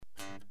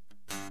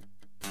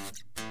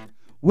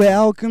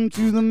Welcome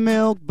to the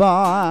milk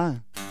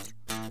bar.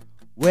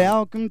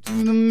 Welcome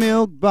to the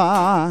milk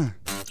bar.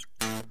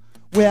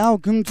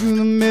 Welcome to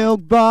the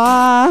milk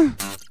bar.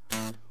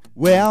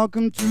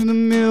 Welcome to the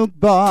milk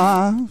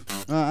bar.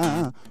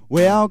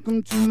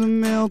 Welcome to the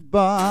milk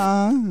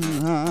bar.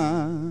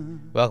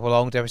 Welcome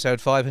along to episode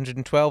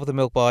 512 of the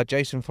Milk Bar.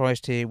 Jason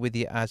Forrest here with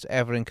you as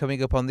ever. And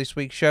coming up on this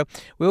week's show,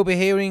 we'll be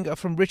hearing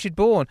from Richard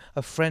Bourne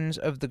of Friends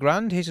of the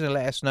Grand. He's going to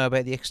let us know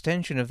about the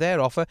extension of their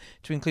offer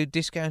to include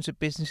discounts at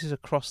businesses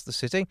across the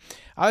city.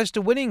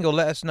 Alistair Winning will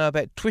let us know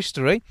about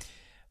Twistery,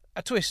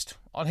 a twist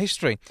on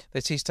history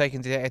that he's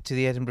taken to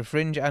the Edinburgh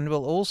Fringe, and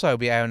will also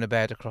be out and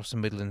about across the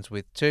Midlands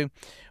with too.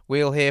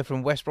 We'll hear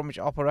from West Bromwich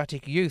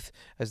Operatic Youth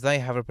as they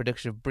have a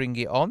production of Bring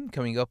It On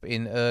coming up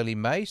in early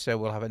May, so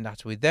we'll have a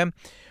natter with them.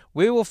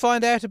 We will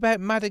find out about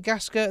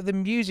Madagascar the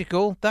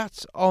musical.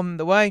 That's on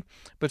the way.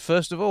 But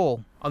first of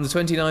all, on the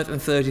 29th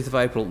and 30th of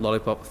April,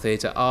 Lollipop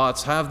Theatre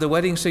Arts have The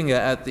Wedding Singer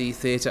at the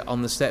Theatre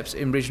on the Steps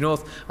in Bridge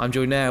North. I'm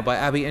joined now by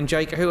Abby and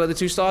Jake, who are the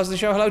two stars of the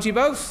show. Hello to you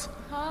both.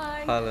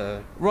 Hi.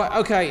 Hello. Right,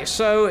 okay,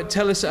 so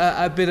tell us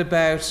a bit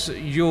about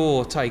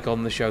your take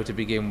on the show to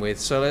begin with.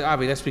 So,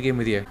 Abby, let's begin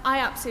with you. I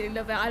absolutely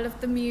love it. I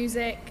love the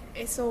music.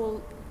 It's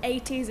all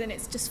 80s and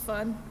it's just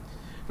fun.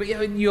 But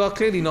you are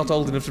clearly not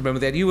old enough to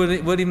remember that. You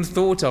weren't even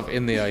thought of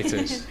in the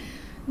 80s.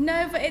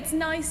 No, but it's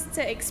nice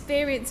to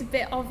experience a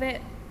bit of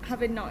it,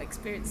 having not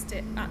experienced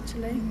it,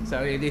 actually.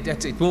 So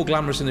it's more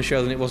glamorous in the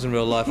show than it was in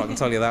real life, I can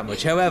tell you that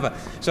much. However,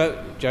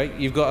 so, Jake,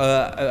 you've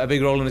got a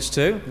big role in this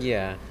too.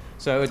 Yeah.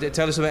 So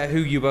tell us about who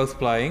you're both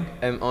playing.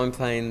 I'm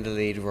playing the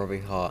lead,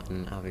 Robbie Hart,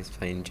 and Abby's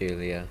playing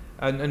Julia.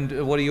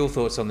 And what are your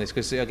thoughts on this?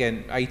 Because,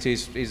 again,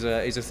 80s is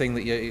a thing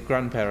that your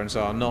grandparents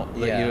are, not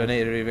that you're an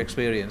area you've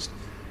experienced.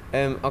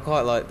 I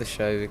quite like the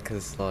show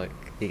because, like,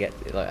 you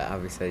get, like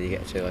Abby said, you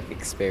get to, like,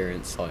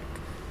 experience, like,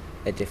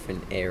 a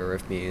different era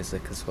of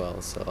music as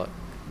well. So, like,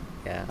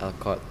 yeah, I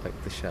quite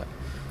like the show.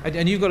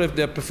 And you've got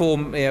to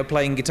perform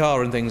playing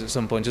guitar and things at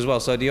some point as well.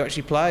 So do you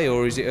actually play,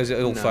 or is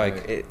it all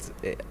fake?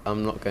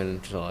 I'm not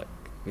going to, like,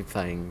 be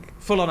playing.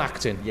 Full on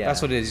acting. Yeah.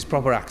 That's what it is. It's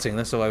proper acting.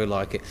 That's the way we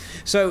like it.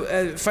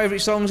 So,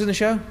 favourite songs in the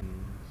show?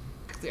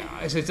 Yeah,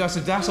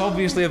 that's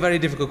obviously a very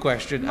difficult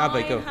question.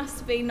 Abby, go. Mine has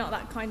to be Not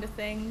That Kind of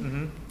Thing.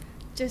 Mm-hmm.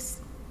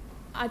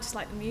 I just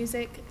like the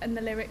music and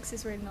the lyrics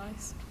is really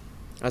nice.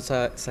 I'd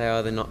say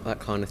either Not That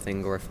Kind of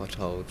Thing or If I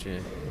Told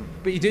You.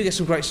 But you do get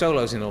some great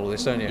solos in all of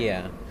this, don't you?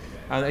 Yeah.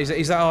 And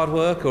is that hard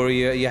work, or are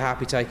you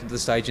happy taking to the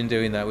stage and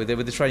doing that? With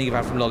the training you've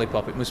had from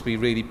Lollipop, it must be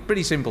really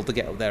pretty simple to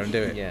get up there and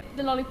do it. Yeah.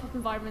 The Lollipop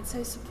environment's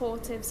so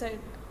supportive, so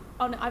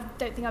I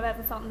don't think I've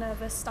ever felt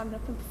nervous standing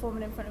up and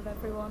performing in front of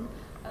everyone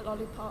at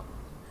Lollipop.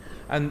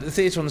 And the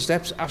Theatre on the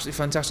Steps, absolutely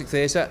fantastic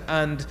theatre,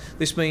 and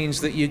this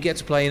means that you get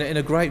to play in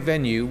a great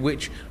venue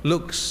which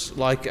looks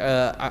like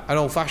an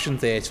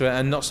old-fashioned theatre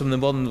and not some of the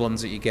modern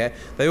ones that you get.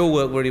 They all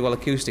work really well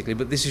acoustically,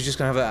 but this is just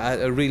going to have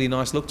a really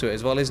nice look to it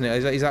as well, isn't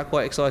it? Is that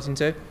quite exciting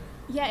too?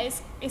 Yeah,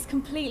 it's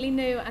completely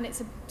new and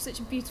it's such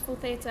a beautiful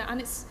theatre, and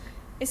it's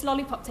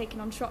Lollipop taking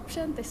on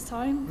Shropshire this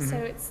time,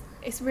 so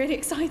it's really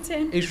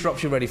exciting. Is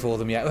Shropshire ready for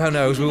them yet? Who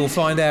knows? We will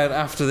find out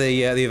after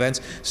the event.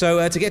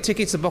 So to get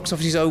tickets, the box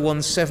office is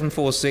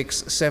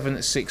 01746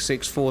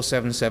 766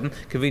 477.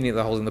 Convenient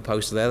they're holding the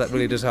poster there. That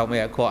really does help me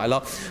out quite a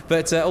lot.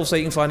 But also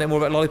you can find out more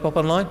about Lollipop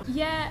online.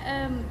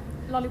 Yeah,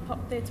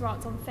 Lollipop Theatre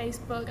Arts on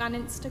Facebook and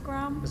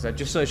Instagram. So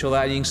just search all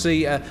that, and you can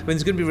see.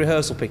 There's going to be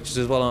rehearsal pictures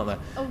as well, aren't there?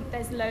 Oh,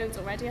 there's loads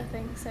already, I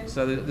think.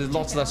 So there's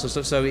lots of that sort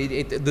of stuff. So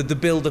the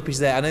build-up is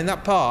there, and in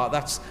that part,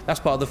 that's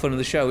part of the fun of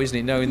the show, isn't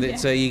it? Knowing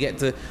that you get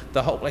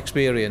the whole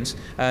experience,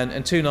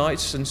 and 2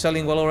 nights and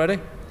selling well already.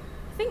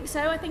 I think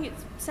so. I think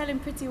it's selling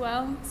pretty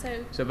well.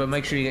 But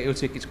make sure you get your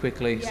tickets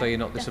quickly, so you're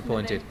not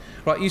disappointed.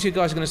 Definitely. Right, you two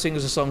guys are going to sing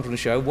us a song from the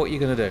show. What are you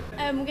going to do?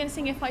 We're going to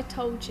sing If I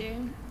Told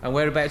You. And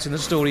whereabouts in the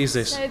story is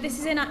this? So this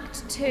is in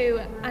Act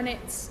 2, and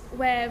it's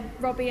where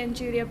Robbie and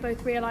Julia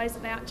both realise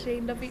that they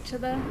actually love each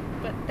other,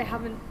 but they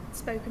haven't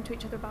spoken to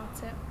each other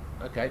about it.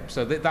 Okay,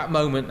 so that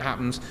moment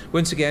happens.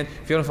 Once again,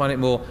 if you want to find out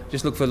more,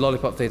 just look for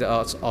Lollipop Theatre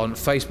Arts on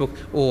Facebook,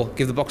 or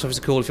give the box office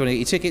a call if you want to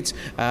get your tickets,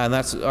 and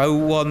that's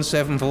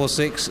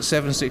 01746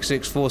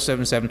 766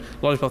 477,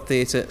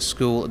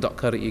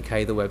 lollipoptheatreschool.co.uk,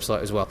 the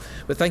website as well.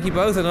 But thank you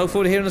both, and I look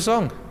forward to hearing the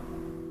song.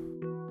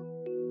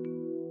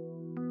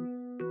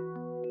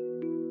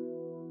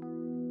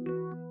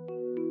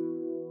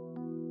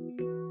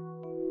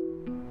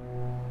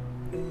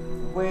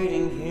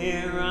 Waiting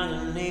here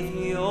underneath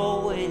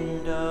your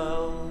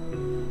window,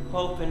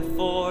 hoping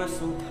for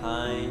some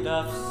kind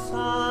of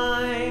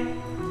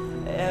sign.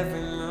 Every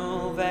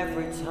move,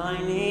 every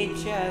tiny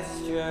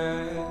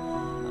gesture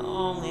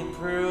only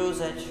proves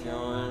that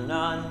you're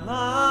not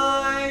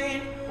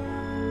mine.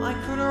 I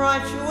could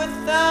write you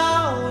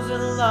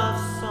 1,000 love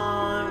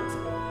songs,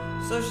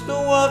 search the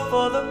world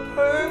for the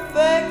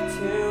perfect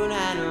tune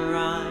and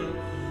rhyme.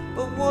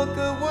 But what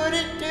good would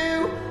it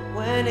do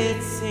when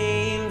it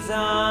seems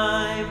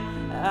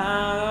I'm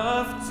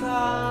out of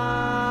time?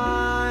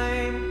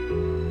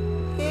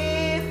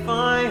 If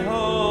I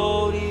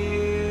hold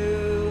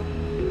you,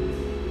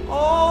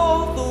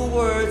 all the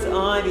words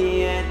I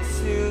began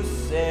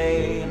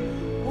say,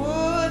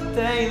 would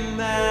they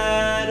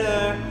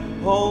matter?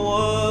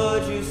 Or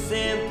would you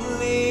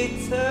simply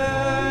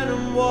turn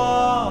and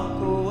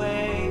walk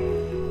away?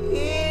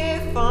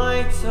 If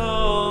I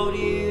told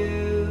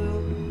you,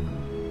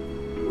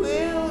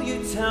 will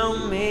you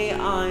tell me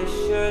I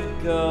should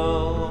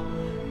go?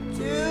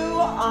 Do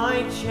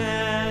I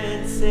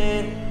chance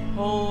it?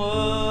 Or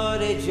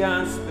would it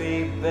just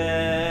be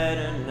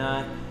better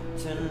not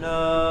to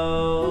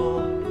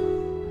know?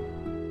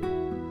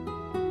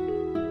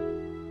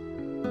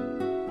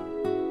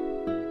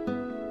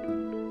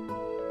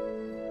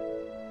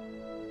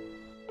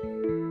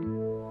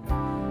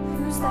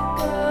 Who's that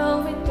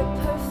girl with the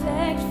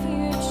perfect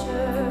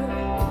future?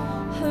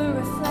 Her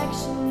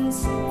reflection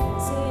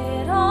sees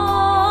it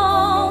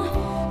all.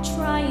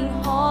 Trying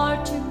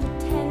hard to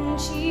pretend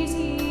she's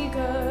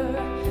eager,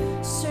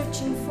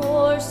 searching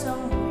for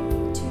some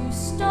way to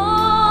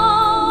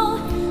stall.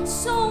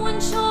 So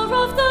unsure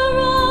of the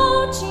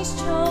road she's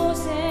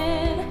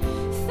chosen,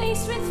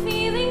 faced with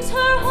feelings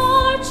her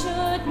heart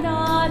should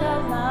not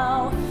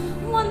allow.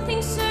 One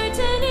thing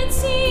certain, it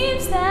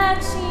seems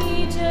that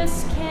she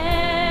just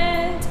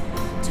can't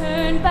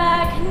turn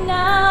back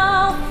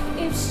now.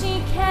 If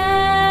she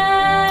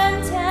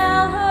can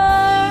tell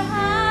her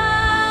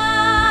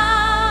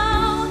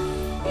how.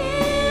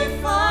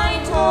 If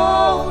I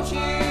told you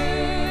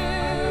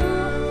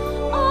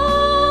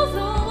all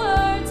the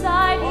words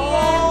I've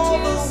yet to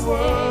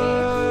say,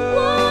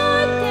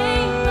 would they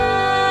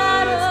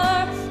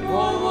matter?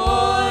 Or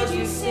would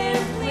you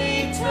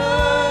simply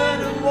turn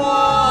and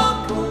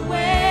walk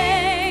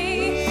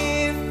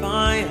away? If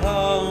I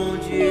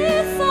hold you,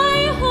 If I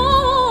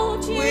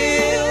hold you,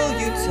 will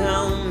you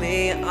tell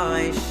me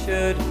I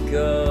should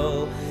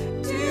go?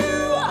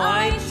 Do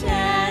I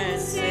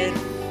chance it?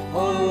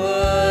 Or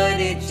would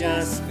it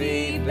just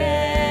be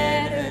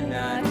better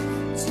not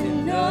to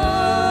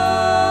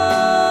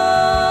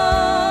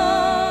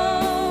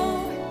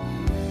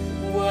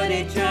know? Would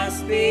it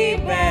just be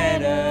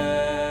better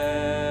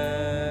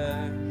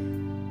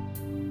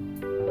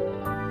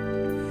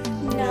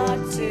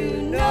not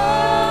to know?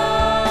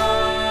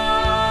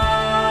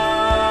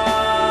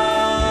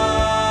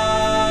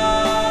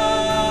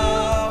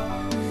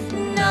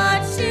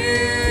 Not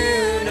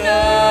to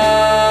know.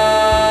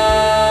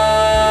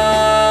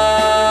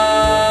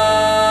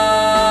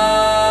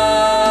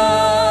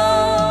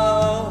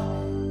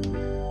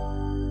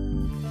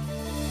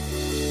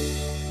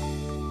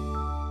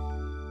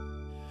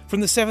 From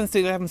the 7th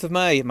to 11th of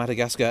May,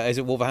 Madagascar is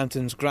at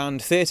Wolverhampton's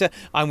Grand Theatre.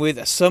 I'm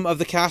with some of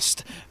the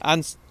cast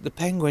and the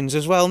Penguins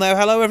as well now.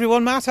 Hello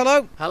everyone, Matt,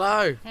 hello.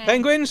 Hello.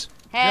 Penguins?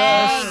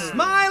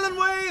 Smile and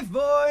wave,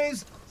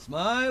 boys.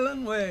 Smile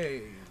and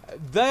wave.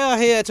 They are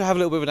here to have a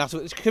little bit of an after.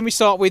 Can we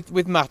start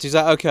with Matt? Is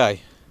that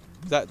okay?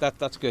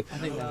 That's good. I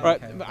think that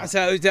Right. okay.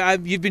 So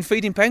you've been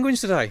feeding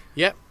penguins today.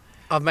 Yep.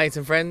 I've made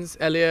some friends,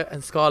 Elliot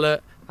and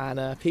Scarlett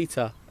and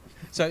Peter.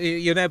 So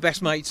you're now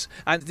best mates.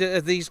 And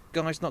are these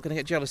guys not going to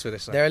get jealous with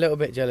this? Then? They're a little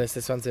bit jealous.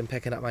 This one's been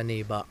pecking at my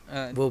knee, but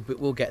Uh,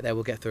 we'll get there.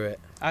 We'll get through it.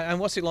 And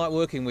what's it like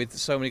working with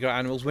so many great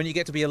animals when you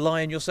get to be a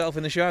lion yourself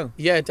in the show?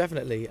 Yeah,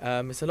 definitely.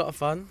 It's a lot of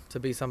fun to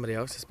be somebody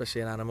else,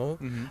 especially an animal.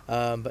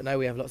 Mm-hmm. But no,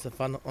 we have lots of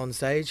fun on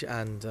stage,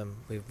 and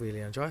we really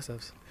enjoy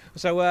ourselves.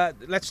 So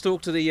let's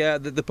talk to the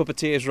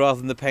puppeteers rather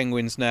than the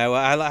penguins now.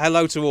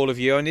 Hello to all of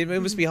you. And it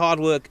must be hard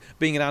work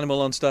being an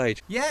animal on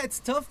stage. Yeah, it's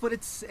tough, but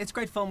it's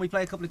great fun. We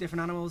play a couple of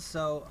different animals.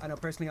 So I know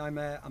personally, I'm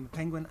a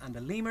penguin and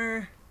a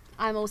lemur.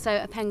 I'm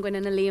also a penguin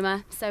and a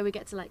lemur, so we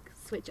get to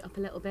switch it up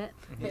a little bit,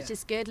 Mm-hmm. which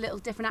is good. Little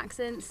different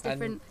accents,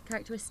 different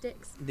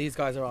characteristics. These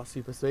guys are our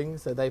super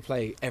swings, so they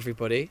play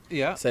everybody.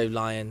 Yeah. So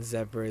lions,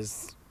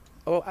 zebras.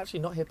 Oh, actually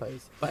not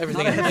hippos, but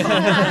everything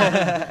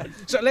else.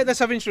 So let's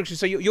have instructions.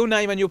 So your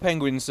name and your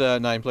penguin's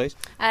name, please.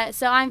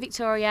 So I'm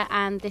Victoria,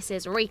 and this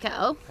is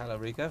Rico. Hello,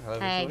 Rico. Hello,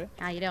 Hey, Victoria.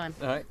 how you doing?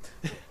 All right.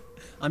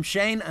 I'm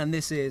Shane, and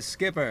this is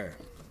Skipper.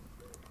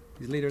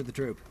 He's leader of the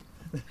troop.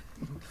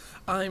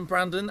 I'm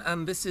Brandon,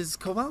 and this is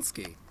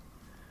Kowalski.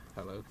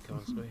 Hello,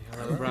 Cosby.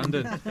 Hello,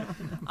 Brandon.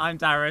 I'm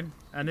Darren,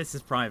 and this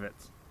is Private.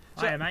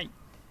 Hiya, mate.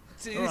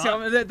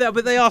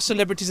 But they are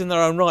celebrities in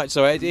their own right,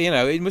 so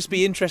it must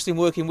be interesting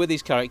working with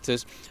these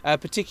characters,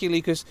 particularly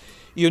because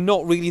you're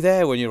not really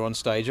there when you're on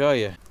stage, are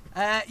you?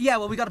 Yeah,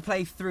 well, we got to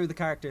play through the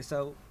character.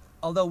 So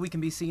although we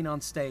can be seen on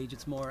stage,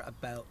 it's more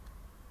about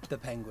the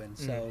penguin.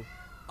 So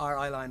our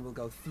eye line will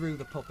go through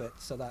the puppet,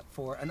 so that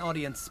for an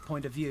audience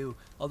point of view,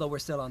 although we're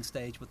still on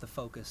stage, but the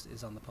focus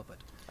is on the puppet.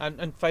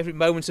 And favourite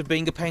moments of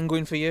being a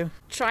penguin for you?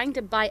 Trying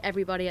to bite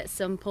everybody at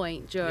some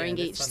point during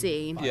each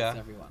scene. Yeah.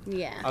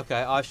 Yeah.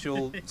 Okay, I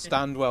shall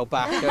stand well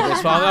back at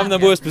this one. I'm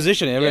in the worst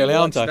position here, really,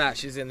 aren't I? That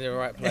she's in the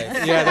right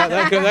place. Yeah,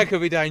 that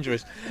could be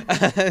dangerous.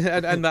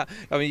 and Matt,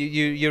 I mean,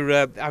 you're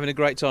having a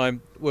great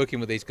time working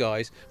with these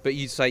guys, but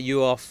you'd say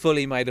you are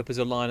fully made up as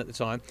a line at the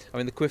time. I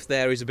mean, the quiff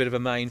there is a bit of a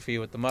main for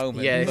you at the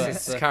moment. Yeah, but,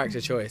 it's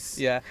character choice.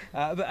 Yeah,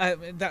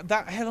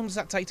 but how long does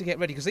that take to get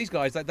ready? Because these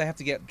guys, they have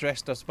to get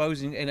dressed, I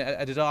suppose, in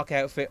a dark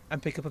outfit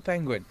and pick up a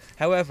penguin.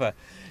 However,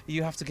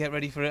 you have to get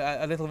ready for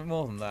a little bit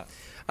more than that.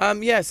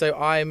 So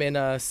I'm in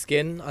a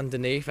skin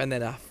underneath, and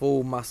then a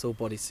full muscle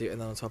bodysuit, and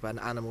then on top an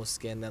animal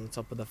skin, then on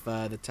top of the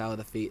fur, the tail,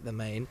 the feet, the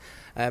mane,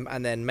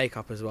 and then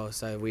makeup as well.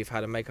 So we've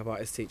had a makeup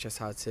artist teach us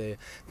how to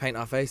paint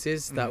our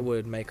faces that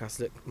would make us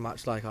look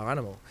much like our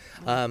animal.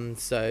 I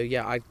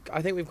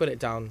think we've got it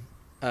down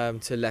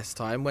to less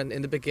time. When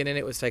in the beginning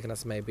it was taking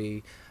us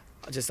maybe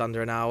just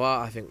under an hour.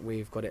 I think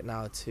we've got it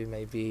now to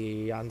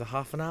maybe under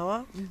half an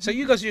hour. So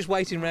you guys are just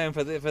waiting around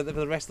for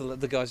the rest of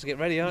the guys to get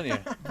ready, aren't you?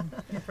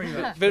 Pretty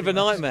much. Bit of a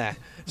nightmare.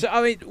 So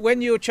I mean,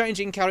 when you're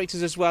changing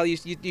characters as well, you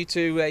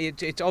two,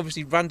 it's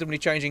obviously randomly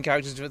changing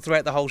characters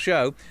throughout the whole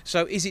show.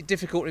 So is it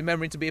difficult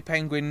remembering to be a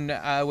penguin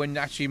when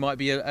actually you might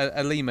be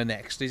a lemur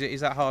next? Is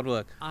that hard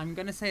work? I'm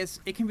going to say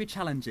it can be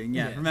challenging,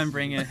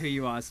 remembering who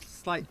you are.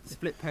 Slight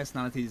split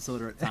personality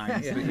disorder at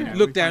times. Yeah. But, you know,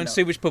 look down,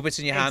 see which puppet's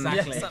in your hand.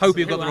 Exactly. Hope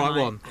you've got the right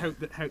one.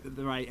 Hope that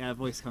the right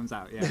voice comes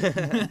out.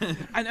 Yeah.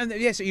 and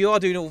yes, you are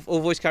doing all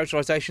voice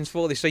characterisations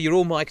for this, so you're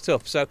all mic'd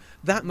up. So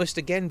that must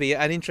again be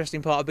an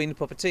interesting part of being a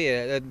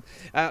puppeteer.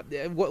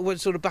 What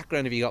sort of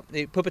background have you got?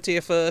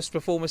 Puppeteer first,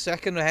 performer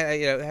second.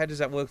 Or how does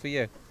that work for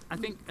you? I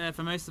think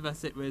for most of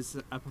us it was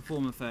a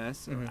performer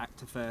first, or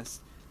actor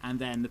first, and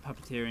then the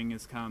puppeteering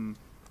has come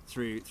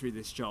through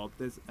this job.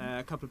 There's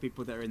a couple of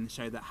people that are in the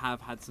show that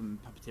have had some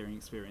puppeteering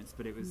experience,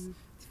 but it was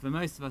for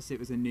most of us it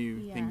was a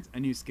new thing, a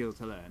new skill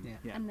to learn.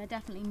 Yeah. And there are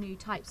definitely new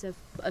types of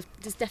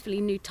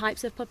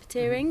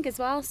puppeteering as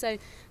well. So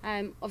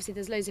obviously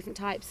there's loads of different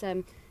types.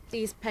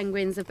 These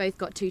penguins have both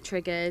got 2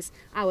 triggers.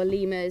 Our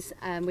lemurs,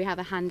 we have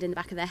a hand in the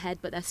back of their head,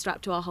 but they're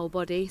strapped to our whole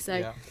body.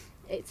 So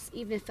it's,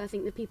 even if I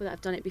think the people that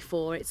have done it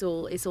before, it's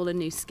all a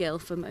new skill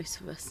for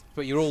most of us.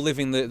 But you're all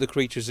living the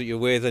creatures that you're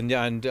with, and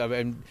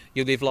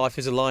you live life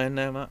as a lion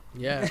now, Matt?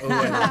 Yeah,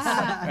 always.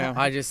 Yeah.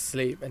 I just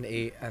sleep and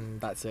eat,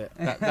 and that's it.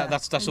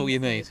 That's all you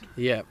need.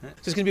 Yeah. So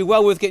it's going to be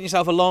well worth getting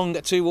yourself along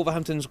to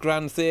Wolverhampton's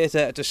Grand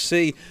Theatre to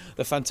see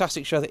the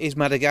fantastic show that is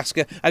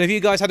Madagascar. And have you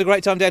guys had a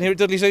great time down here at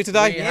Dudley Zoo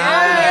today?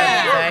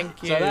 Yeah.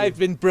 Thank you. So they've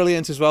been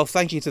brilliant as well.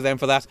 Thank you to them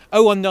for that.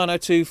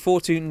 01902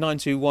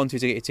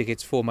 429212 to get your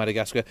tickets for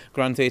Madagascar.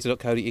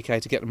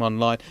 grandtheatre.co.uk to get them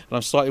online. And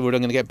I'm slightly worried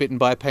I'm going to get bitten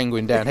by a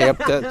penguin down here.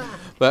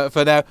 But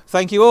for now,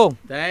 thank you all.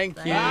 Thank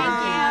you.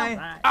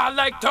 Bye. I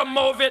like to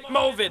move it,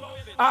 move it.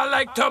 I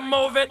like to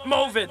move it,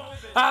 move it.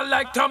 I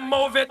like to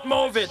move it,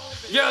 move it.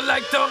 You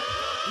like to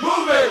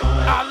move it.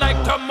 I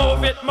like to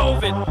move it,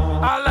 move it.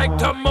 I like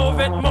to move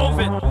it, move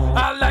it.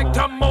 I like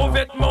to move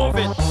it, move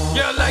it.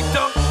 You like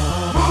to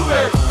move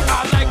it.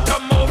 I like to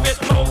move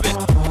it, move it.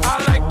 I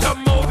like to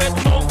move it,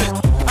 move it.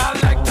 I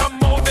like to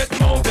move it,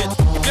 move it.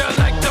 You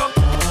like to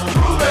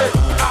move it.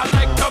 I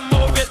like to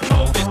move it,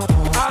 move it.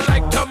 I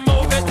like to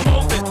move it,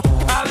 move it.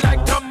 I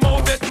like to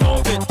move it,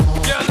 move it.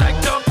 You like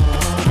to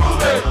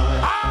move it.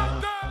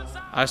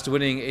 As to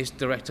winning is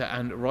director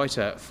and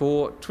writer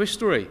for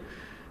Twistery.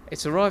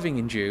 It's arriving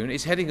in June,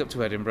 it's heading up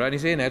to Edinburgh, and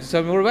he's here now to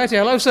tell me more about it.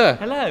 Hello, sir.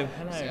 Hello.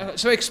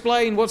 So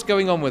explain what's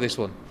going on with this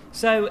one.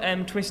 So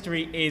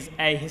Twistery is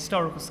a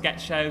historical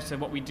sketch show. So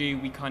what we do,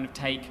 we kind of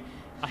take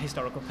a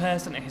historical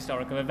person, a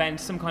historical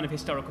event, some kind of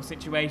historical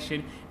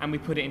situation, and we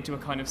put it into a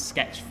kind of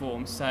sketch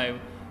form. So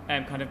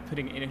kind of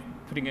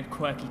putting a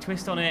quirky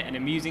twist on it, an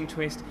amusing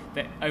twist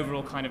that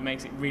overall kind of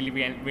makes it really,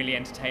 really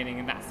entertaining,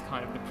 and that's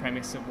kind of the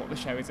premise of what the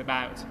show is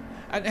about.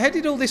 And how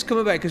did all this come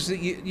about? Because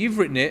you've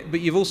written it,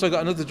 but you've also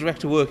got another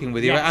director working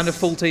with you, and a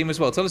full team as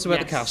well. Tell us about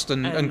the cast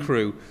and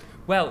crew.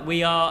 Well,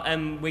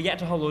 we're yet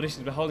to hold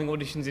auditions. We're holding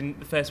auditions in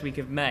the first week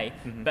of May,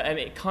 but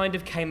it kind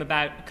of came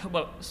about.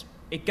 Well,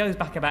 it goes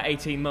back about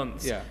 18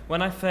 months. Yeah.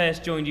 When I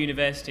first joined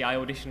university, I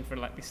auditioned for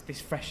like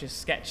this freshers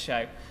sketch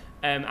show.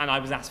 And I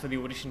was asked for the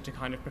audition to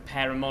kind of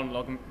prepare a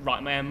monologue and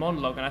write my own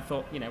monologue, and I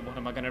thought, what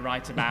am I going to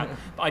write about?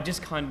 But I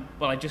just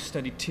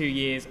studied 2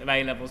 years of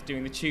A-levels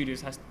doing the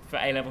Tudors for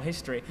A-level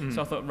history,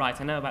 so I thought, right,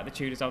 I know about the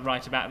Tudors, I'll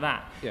write about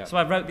that. Yeah. So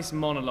I wrote this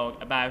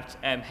monologue about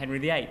Henry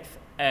VIII,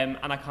 and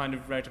I kind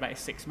of wrote about his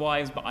 6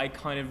 wives, but I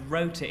kind of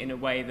wrote it in a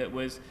way that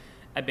was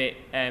a bit...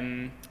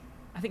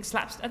 I think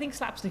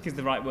slapstick is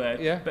the right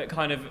word, but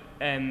kind of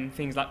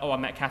things like, I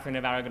met Catherine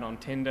of Aragon on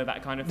Tinder,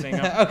 that kind of thing,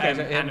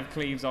 Anne of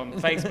Cleves on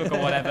Facebook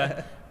or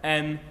whatever,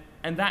 and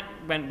that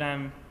went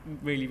down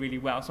really, really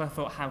well. So I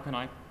thought, how can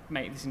I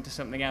make this into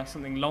something else,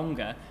 something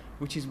longer,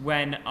 which is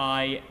when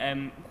I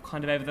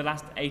kind of over the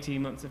last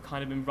 18 months have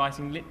kind of been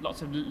writing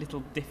lots of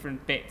little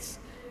different bits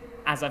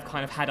as I've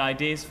kind of had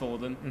ideas for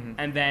them.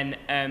 And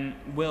then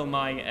Will,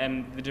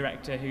 the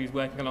director who's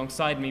working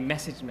alongside me,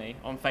 messaged me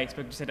on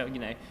Facebook and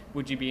said,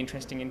 would you be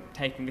interested in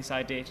taking this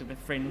idea to the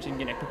Fringe and,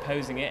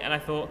 proposing it? And I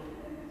thought,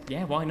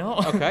 yeah, why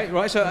not? Okay,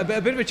 right, so a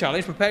bit of a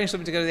challenge, preparing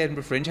something to go to the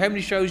Edinburgh Fringe. How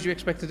many shows do you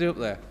expect to do up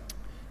there?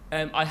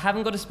 I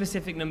haven't got a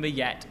specific number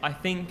yet. I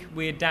think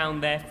we're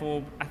down there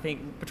for,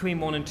 between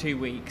 1 and 2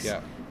 weeks.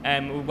 Yeah.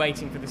 We're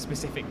waiting for the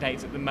specific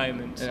dates at the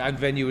moment. And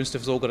venue and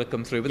stuff's all got to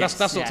come through. But Yes,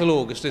 that's not till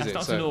August, is that's it?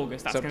 Not till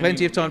August. That's so gonna plenty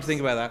be, of time to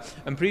think about that.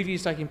 And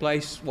preview's taking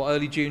place,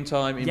 early June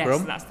time in yes, Brum?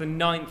 Yes, that's the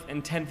 9th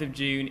and 10th of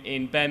June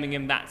in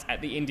Birmingham. That's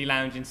at the Indie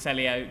Lounge in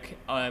Selly Oak,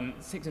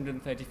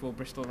 634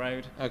 Bristol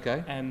Road.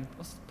 Okay.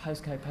 What's the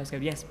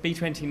postcode? Yes,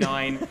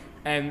 B29.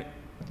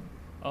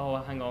 Oh,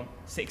 hang on,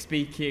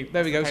 6BQ.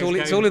 There we go.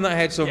 It's all in that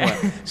head somewhere.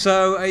 Yeah.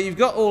 So you've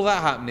got all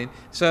that happening.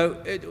 So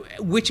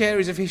which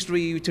areas of history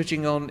are you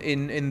touching on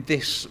in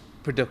this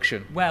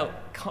production? Well,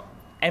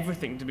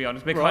 everything, to be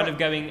honest. We're kind of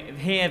going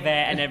here,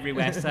 there, and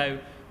everywhere. So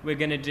we're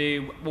going to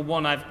do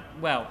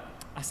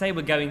I say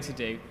we're going to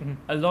do.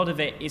 A lot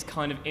of it is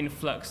kind of in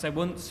flux. So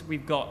once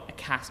we've got a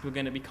cast, we're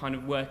going to be kind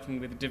of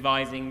working with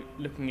devising,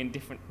 looking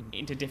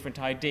into different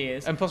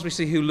ideas, and possibly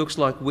see who looks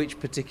like which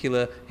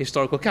particular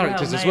historical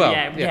characters as well.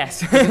 Yeah.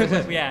 Yes,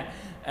 yeah.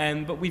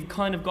 But we've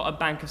kind of got a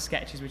bank of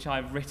sketches which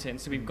I've written.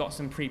 So we've got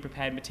some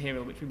pre-prepared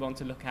material which we want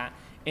to look at.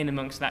 In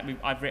amongst that,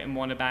 I've written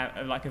one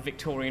about like a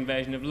Victorian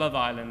version of Love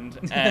Island.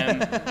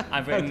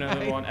 I've written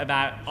another one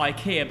about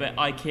IKEA, but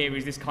IKEA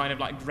is this kind of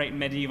like great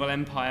medieval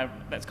empire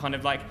that's kind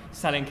of like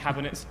selling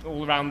cabinets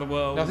all around the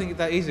world. I think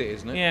that is it,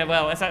 isn't it? Yeah,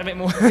 well, is that a bit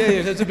more?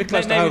 Yeah, that's a bit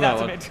close to home, that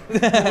one.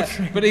 That's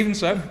a bit but even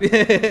so,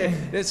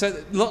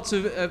 so lots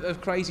of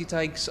crazy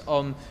takes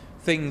on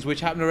things which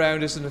happen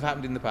around us and have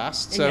happened in the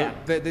past. So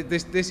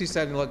this is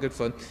sounding like good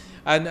fun.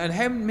 And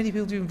how many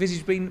people do you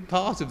envisage being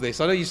part of this?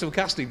 I know you're still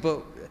casting,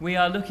 but we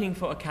are looking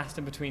for a cast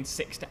of between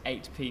 6 to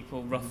 8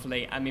 people,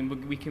 roughly. I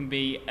mean, we can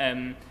be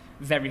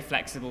very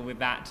flexible with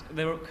that.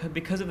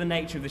 Because of the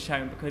nature of the show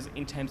and because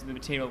in terms of the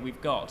material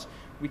we've got,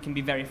 we can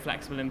be very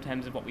flexible in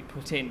terms of what we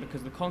put in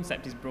because the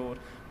concept is broad.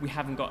 We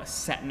haven't got a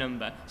set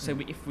number. So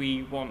if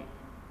we want,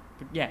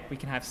 we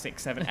can have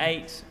 6, 7,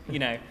 8,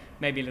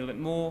 maybe a little bit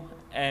more.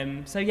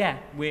 That's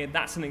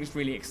something that's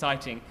really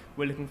exciting.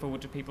 We're looking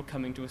forward to people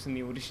coming to us in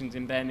the auditions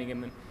in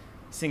Birmingham and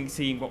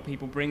seeing what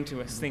people bring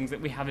to us, things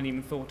that we haven't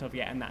even thought of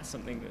yet, and that's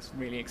something that's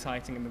really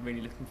exciting and we're really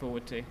looking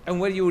forward to.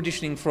 And where are you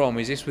auditioning from?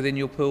 Is this within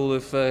your pool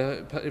of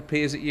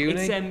peers at uni?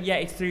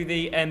 It's through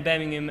the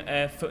Birmingham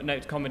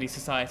Footnote Comedy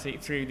Society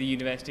through the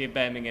University of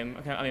Birmingham.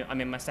 I'm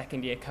in my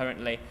second year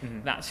currently.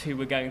 That's who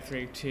we're going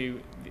through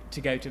to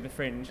go to the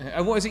Fringe.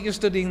 And what is it you're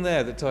studying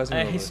there that ties in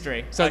with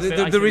history. So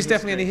there is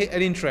definitely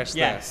an interest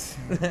there. Yes.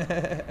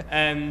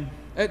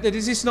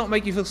 Does this not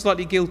make you feel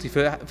slightly guilty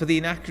for the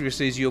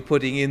inaccuracies you're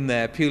putting in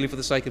there purely for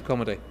the sake of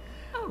comedy?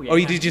 Oh, yeah. Or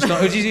you just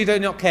not? Or you do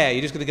not care?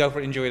 You're just going to go for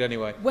it and enjoy it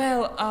anyway?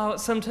 Well,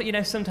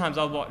 sometimes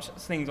I'll watch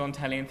things on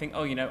telly and think,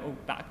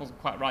 that wasn't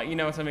quite right. You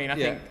know what I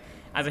mean?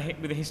 I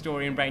think with a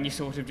historian brain, you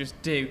sort of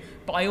just do.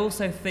 But I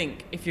also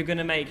think if you're going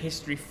to make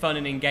history fun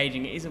and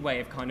engaging, it is a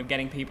way of kind of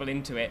getting people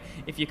into it.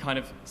 If you kind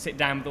of sit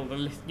down with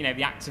all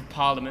the Acts of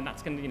Parliament,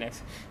 that's going to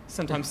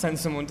sometimes send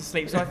someone to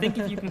sleep. So I think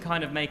if you can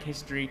kind of make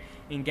history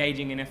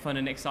engaging in a fun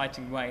and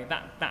exciting way,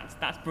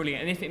 that's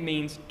brilliant. And if it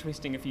means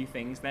twisting a few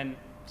things, then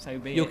so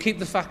be it. You'll keep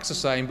the facts the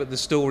same, but the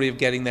story of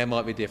getting there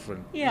might be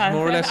different. Yeah,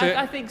 more or less it.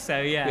 I think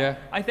so. Yeah.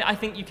 I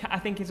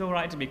think it's all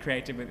right to be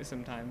creative with it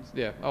sometimes.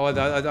 Yeah. Oh,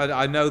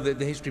 I know that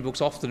the history books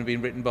often have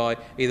been written by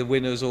either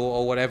winners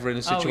or whatever in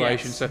a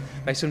situation, so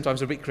they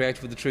sometimes are a bit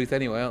creative with the truth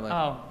anyway, aren't they?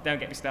 Oh, don't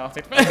get me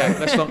started. Okay,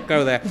 let's not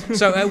go there.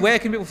 So, where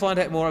can people find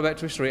out more about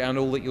Twistery and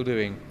all that you're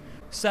doing?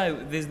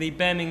 So there's the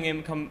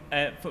Birmingham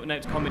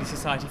Footnote Comedy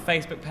Society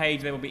Facebook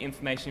page. There will be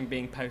information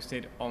being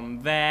posted on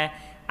there.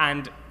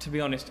 And to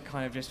be honest,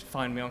 kind of just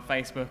find me on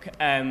Facebook.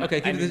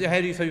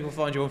 How do people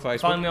find you on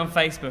Facebook? Find me on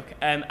Facebook.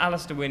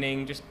 Alistair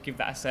Winning, just give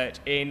that a search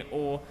in,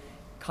 or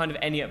kind of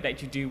any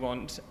update you do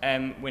want,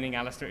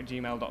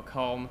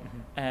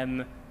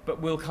 winningalistair@gmail.com. But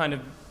we'll kind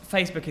of,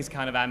 Facebook is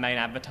kind of our main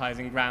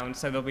advertising ground,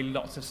 so there'll be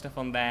lots of stuff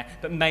on there,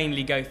 but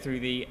mainly go through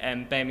the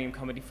Birmingham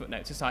Comedy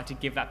Footnote Society,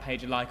 give that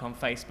page a like on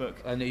Facebook.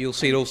 And you'll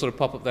see it all sort of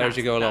pop up there as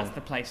you go along. That's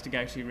the place to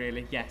go to,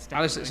 really, yes, definitely.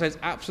 Alistair says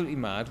absolutely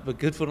mad, but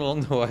good fun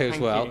along the way as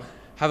Thank well. you.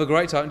 Have a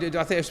great time.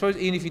 I suppose,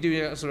 Ian, if you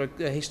do a sort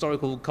of a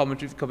historical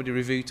comedy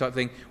review type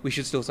thing, we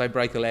should still say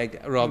break a leg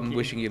rather than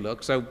wishing you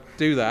luck. So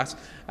do that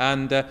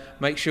and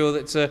make sure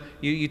that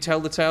you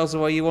tell the tales the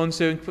way you want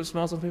to and put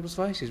smiles on people's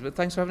faces. But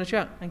thanks for having a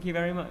chat. Thank you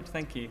very much.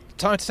 Thank you.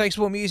 Time to take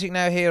some more music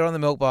now here on the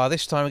Milk Bar.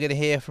 This time we're going to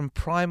hear from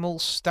Primal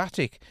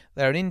Static.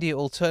 They're an indie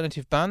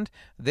alternative band.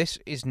 This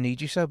is Need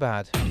You So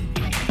Bad.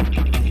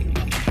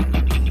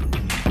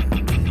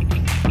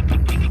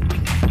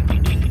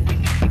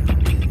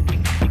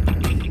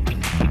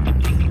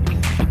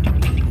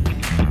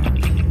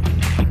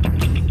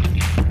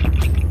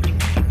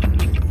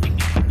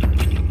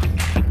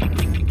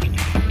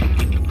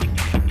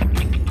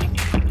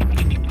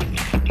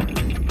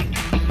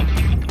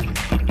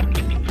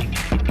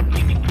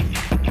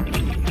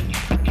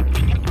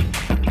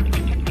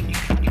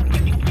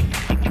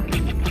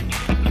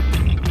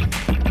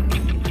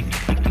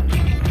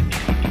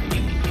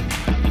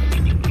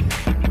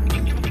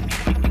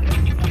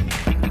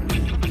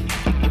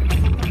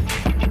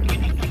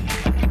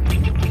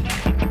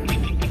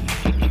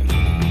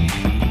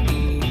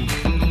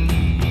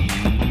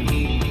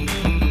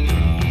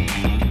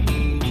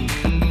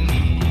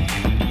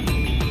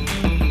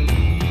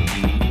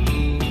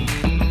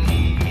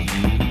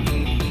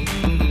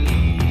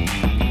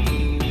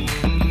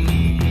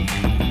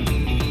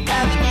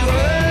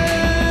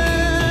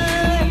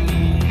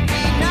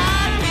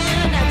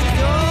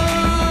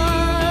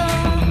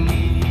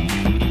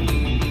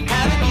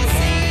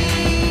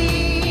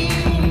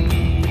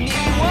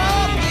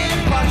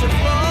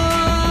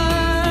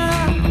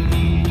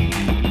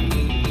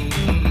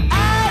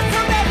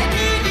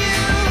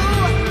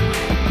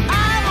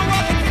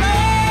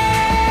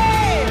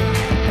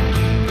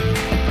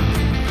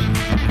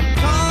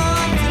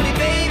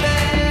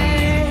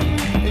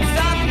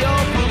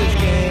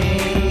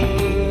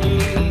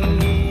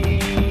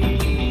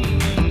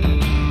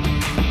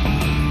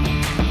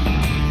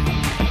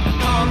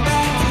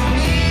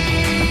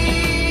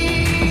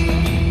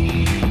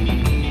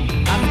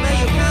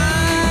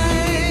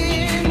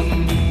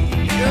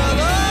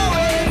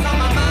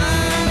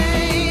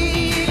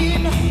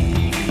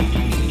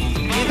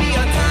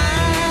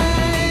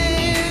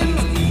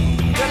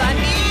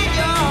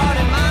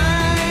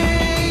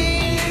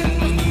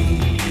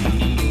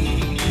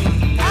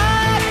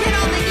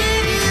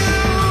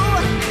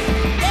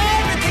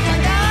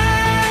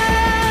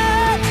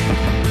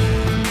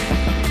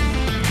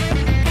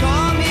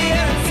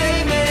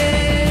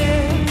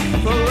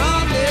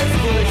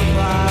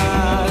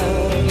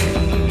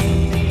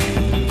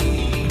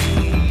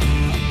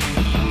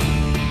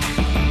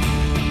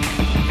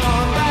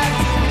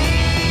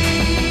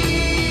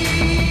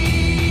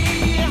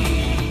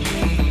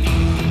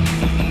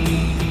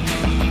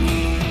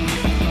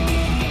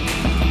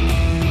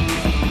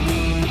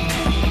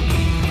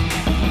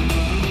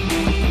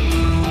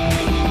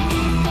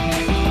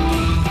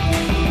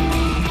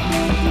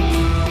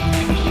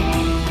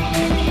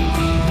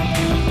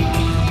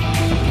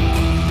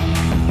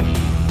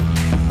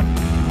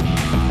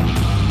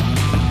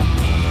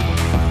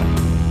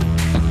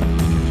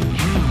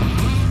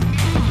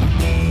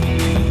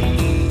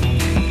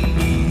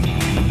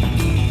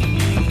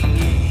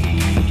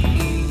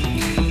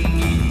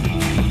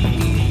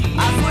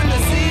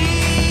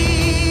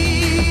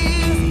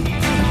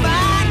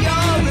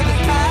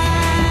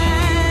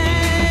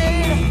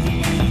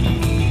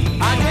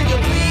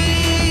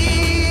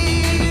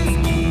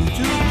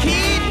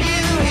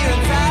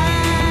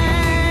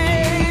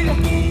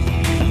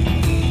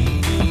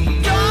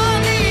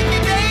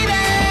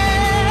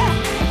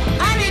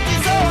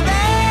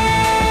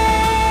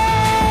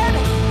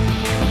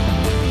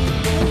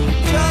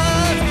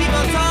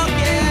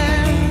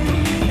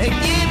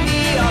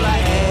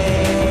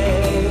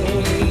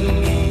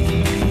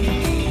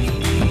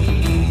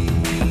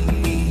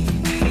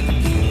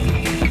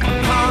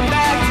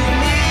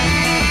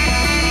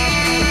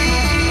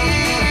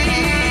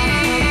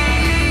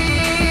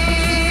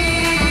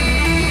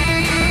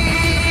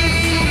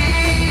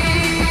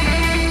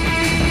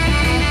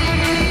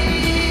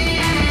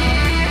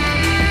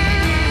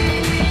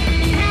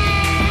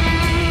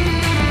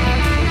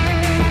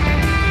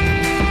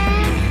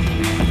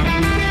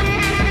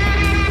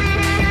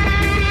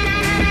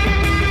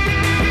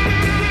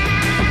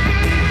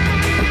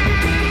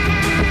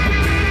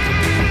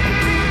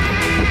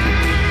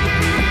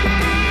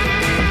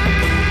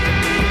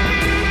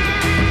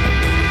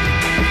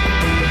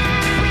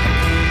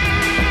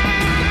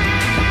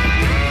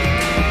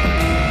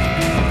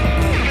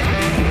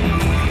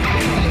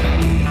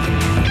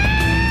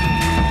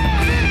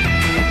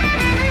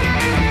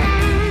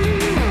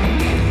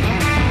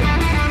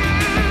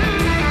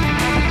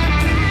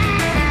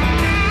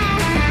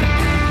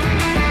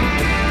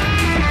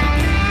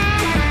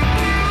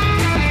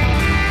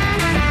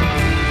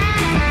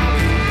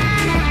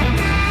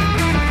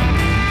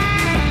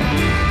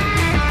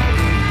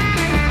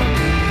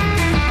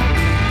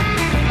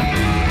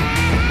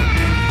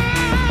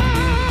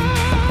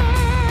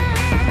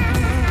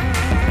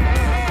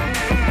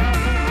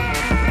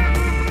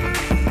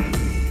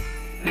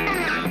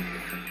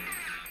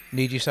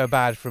 Need You So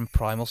Bad from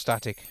Primal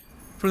Static.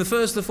 From the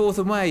 1st to the 4th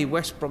of May,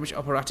 West Bromwich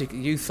Operatic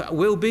Youth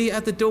will be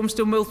at the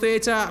Dormston Mill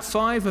Theatre.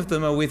 5 of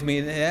them are with me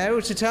now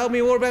to tell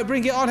me more about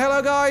Bring It On.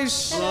 Hello,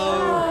 guys.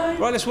 Hello.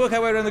 Right, let's work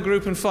our way around the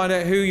group and find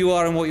out who you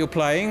are and what you're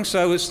playing.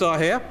 So let's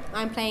start here.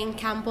 I'm playing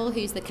Campbell,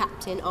 who's the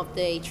captain of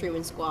the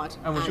Truman Squad.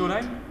 And what's your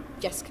name?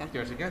 Jessica.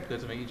 Jessica,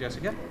 good to meet you,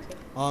 Jessica.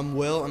 I'm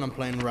Will, and I'm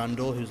playing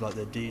Randall, who's like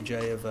the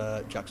DJ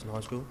of Jackson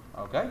High School.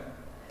 Okay.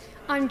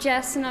 I'm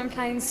Jess, and I'm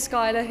playing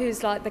Skylar,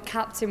 who's like the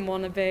captain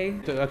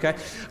wannabe. Okay.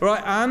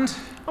 Right, and?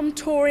 I'm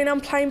Tori, and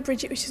I'm playing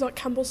Bridget, which is like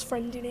Campbell's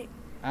friend in it.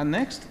 And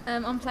next?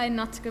 I'm playing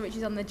Nautica, which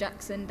is on the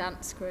Jackson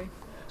dance crew.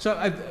 So,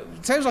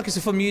 it sounds like it's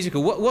a fun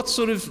musical. What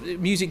sort of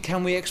music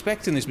can we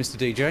expect in this, Mr.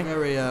 DJ?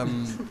 Very,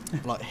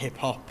 like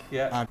hip-hop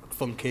and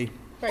funky.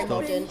 Very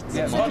modern.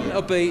 Yeah, modern,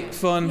 upbeat,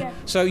 fun. Yeah.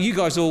 So you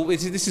guys all,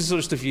 this is sort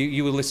of stuff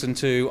you will listen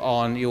to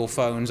on your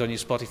phones, on your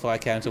Spotify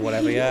account or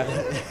whatever, yeah?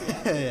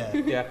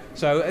 Yeah.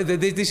 So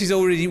this is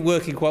already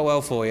working quite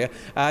well for you.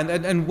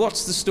 And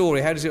what's the story?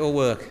 How does it all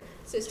work?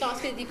 So it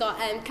starts with, you've got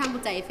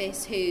Campbell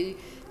Davis, who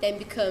then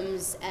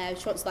becomes,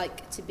 she wants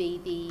to be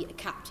the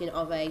captain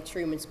of a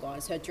Truman Squad.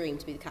 It's her dream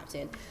to be the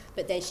captain.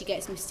 But then she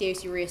gets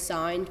mysteriously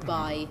reassigned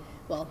by,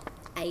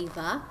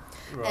 Ava.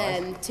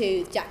 Right.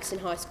 To Jackson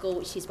High School,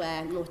 which is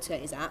where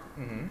Nautica is at,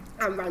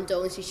 and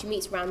Randall. And so she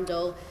meets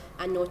Randall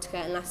and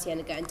Nautica and La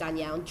Cienega and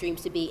Danielle and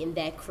dreams to be in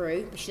their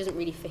crew, but she doesn't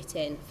really fit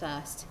in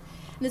first.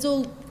 And there's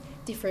all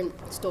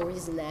different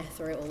stories in there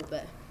through it all,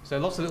 but... So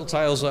lots of little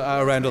tales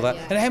around all that.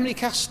 Yeah. And how many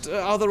cast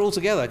are there all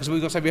together? Because we've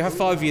got to say we have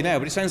 5 of you now,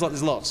 but it sounds like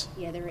there's lots.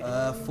 Yeah, there is.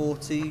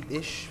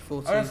 40-ish,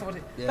 40. Around 40.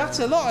 Yeah. That's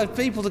a lot of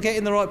people to get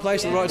in the right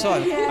place at the right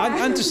time.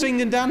 And to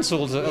sing and dance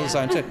all the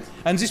time too.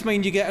 And does this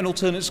mean you get an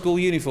alternate school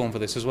uniform for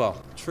this as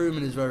well?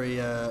 Truman is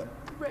very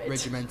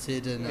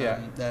regimented,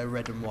 and they're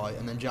red and white,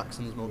 and then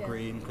Jackson is more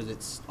green because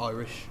it's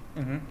Irish.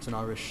 It's an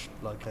Irish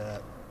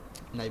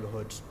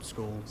neighbourhood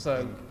school.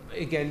 So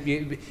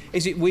again,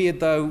 is it weird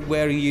though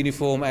wearing a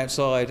uniform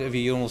outside of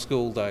your normal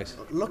school days?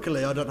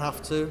 Luckily, I don't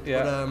have to.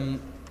 Yeah. But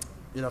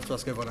you'll have to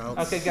ask everyone else.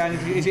 Okay, gang,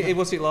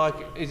 what's it like?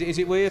 Is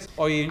it weird?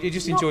 Or you're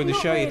just enjoying the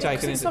show? Really, You're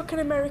taking it's it. like an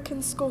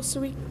American school, so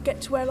we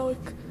get to wear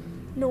like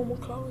normal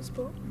clothes,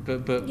 but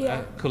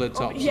yeah. Coloured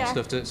tops and yeah.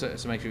 stuff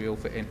to make sure we all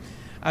fit in.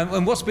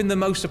 And what's been the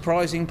most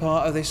surprising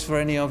part of this for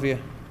any of you?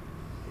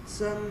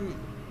 It's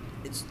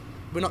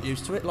we're not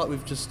used to it. Like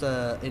we've just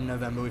in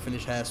November we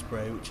finished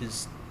Hairspray, which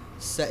is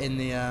set in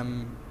the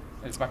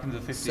it's back in the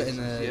 50s. Set in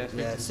the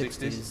 50s,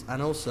 60s,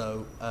 and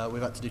also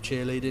we've had to do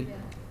cheerleading,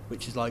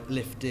 which is like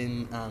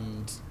lifting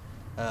and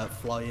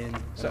flying.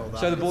 And all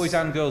that. So the boys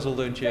and girls all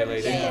doing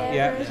cheerleading.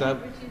 Yeah. So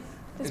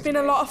there's been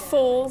a lot of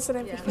falls and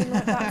everything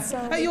like that. So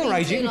at your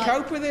age, you can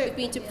cope with it. We've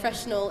been to a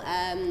professional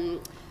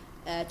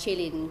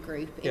cheerleading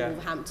group in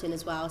Wolverhampton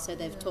as well, so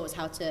they've taught us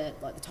how to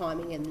the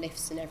timing and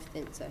lifts and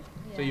everything. So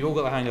you've all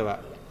got the hang of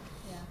that,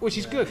 which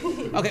is good.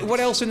 Okay, what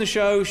else in the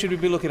show should we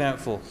be looking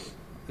out for?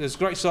 There's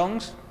great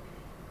songs,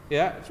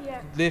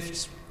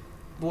 lifts.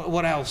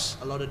 What else?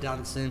 A lot of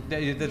dancing.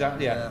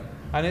 Yeah.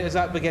 And has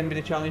that again been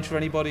a challenge for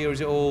anybody, or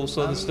is it all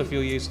sort of the stuff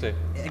you're used to?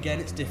 Again,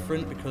 it's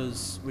different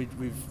because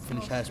we've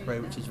finished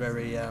Hairspray, which is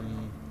very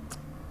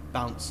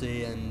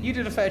bouncy and. You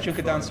did a fair chunk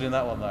of dancing in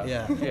that one, though.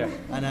 Yeah.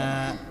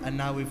 And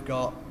now we've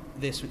got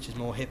this, which is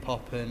more hip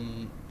hop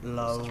and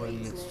low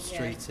and it's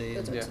streety.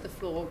 Goes up to the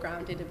floor,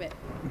 grounded a bit.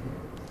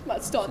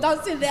 Let's start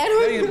dancing then.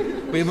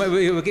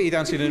 We'll get you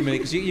dancing in a minute,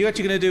 because you're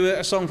actually going to do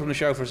a song from the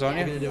show for us, aren't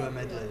you? I'm going to do a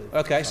medley.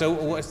 Okay, so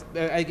what's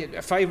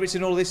favourites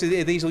in all this?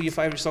 Are these all your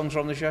favourite songs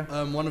from the show?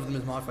 One of them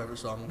is my favourite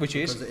song. Which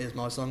is? Because it is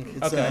my song.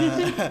 It's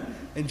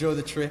Enjoy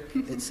the Trip.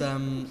 It's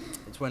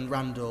when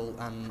Randall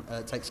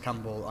takes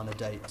Campbell on a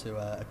date to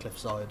a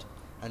cliffside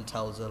and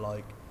tells her,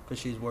 because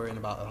she's worrying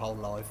about her whole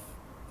life,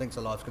 thinks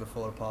her life's going to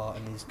fall apart,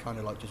 and he's kind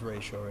of just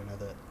reassuring her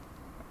that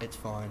it's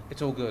fine.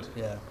 It's all good.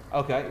 Yeah.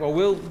 Okay, well,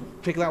 we'll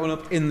pick that one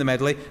up in the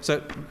medley.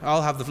 So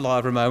I'll have the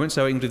flyer for a moment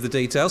so we can do the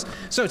details.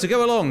 So to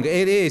go along,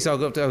 it is, I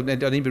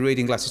need to be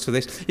reading glasses for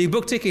this. You can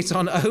book tickets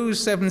on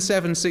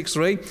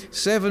 07763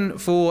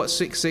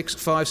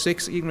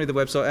 746656. You can read the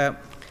website out.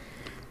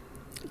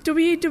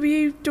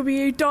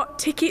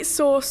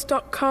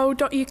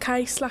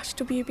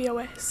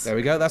 www.ticketsource.co.uk/WBOS. There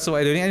we go, that's the way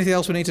of doing it. Anything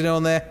else we need to know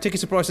on there?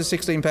 Tickets are priced at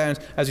 £16,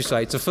 as you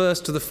say. It's the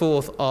 1st to the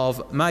 4th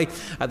of May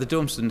at the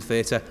Dormston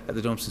Theatre at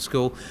the Dormston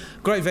School.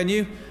 Great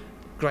venue,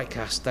 great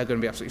cast. They're going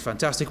to be absolutely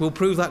fantastic. We'll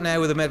prove that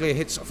now with a medley of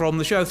hits from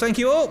the show. Thank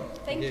you all.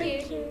 Thank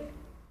you.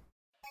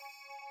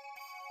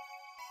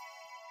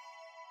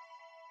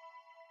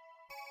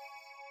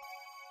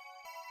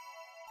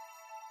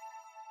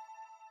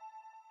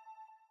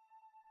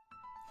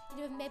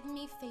 You have met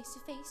me face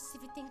to face.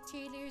 If you think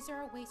cheerleaders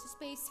are a waste of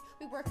space,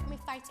 we work and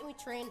we fight and we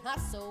train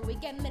hustle. We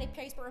get many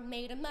pairs, but we're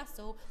made of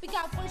muscle. We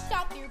got one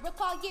shot there, we'll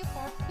call you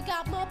for. We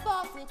got more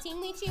balls than the team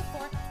we cheer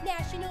for.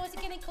 Nationals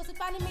are getting close to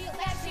finding me.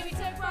 Last year we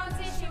took bronze,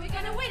 this year we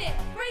gonna win it.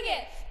 Bring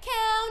it.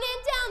 Counting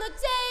down the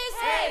days,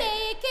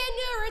 making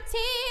new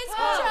routines,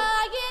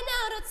 trying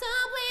out a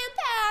tumbling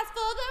pass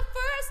for the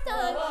first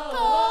time.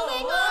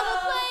 Calling all the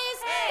plays,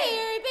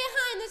 here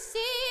behind the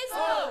scenes.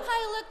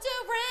 I looked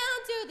around.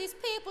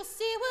 will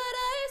see what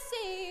I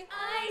see.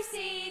 I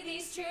see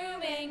these true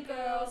men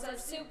girls are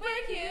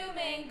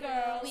superhuman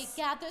girls. We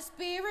got the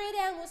spirit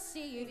and we'll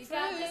see it We've through.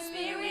 got the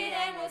spirit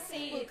and we'll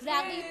see We'll it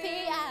gladly through.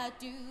 pay our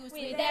dues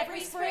With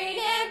every spring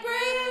and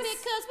bruise.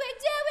 because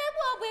we're doing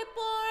what we're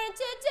born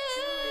to do.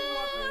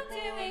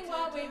 Doing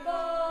what we're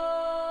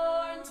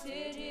born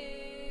to do.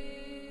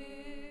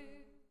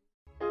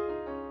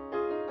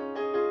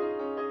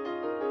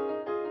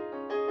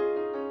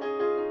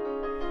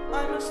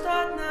 I must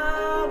start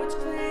now, it's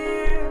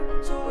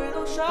clear, so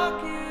it'll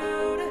shock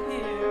you to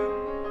hear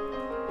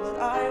that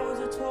I was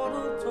a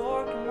total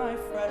dork in my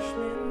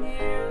freshman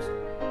years.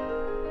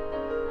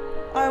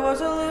 I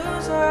was a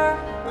loser,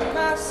 a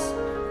mess,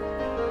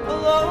 a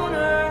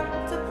loner,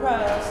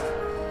 depressed,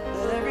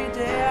 that every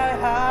day I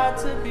had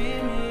to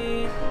be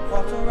me,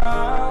 walked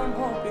around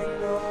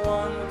hoping no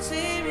one would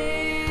see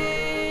me.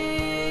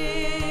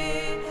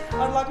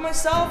 I'd lock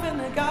myself in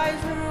the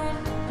guy's room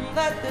and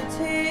let the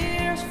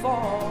tears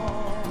fall,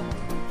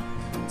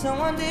 till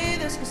one day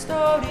this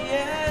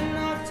custodian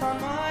knocked on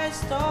my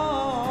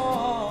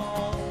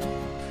stall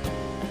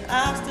and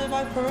asked if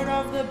I've heard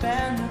of the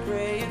band The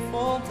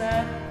Grateful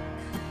Dead.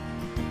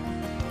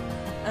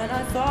 And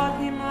I thought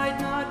he might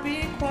not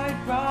be quite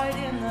right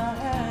in the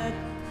head,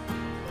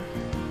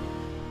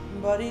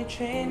 but he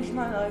changed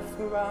my life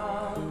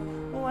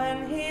around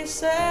when he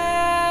said,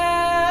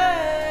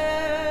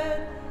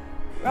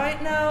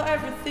 right now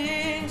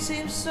everything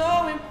seems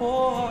so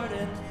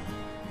important,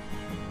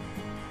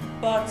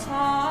 but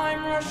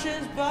time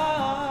rushes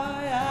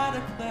by at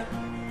a clip.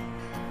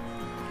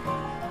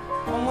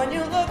 And when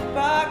you look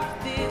back,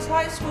 these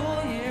high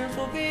school years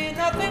will be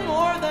nothing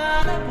more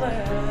than a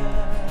blip.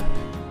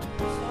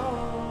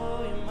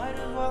 So you might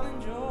as well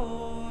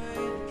enjoy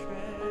the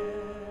trip.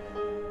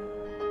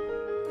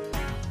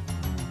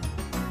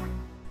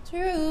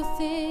 Truth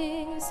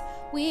is,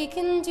 we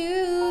can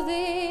do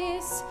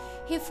this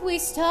if we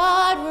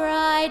start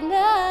right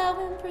now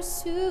and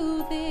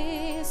pursue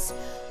this.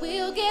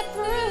 We'll get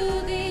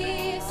through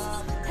this,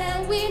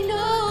 and we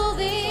know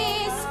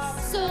this.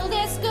 So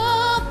let's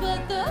go,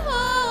 put the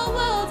whole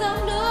world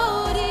on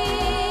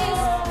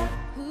notice.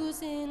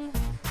 Who's in?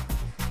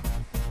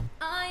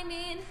 I'm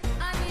in.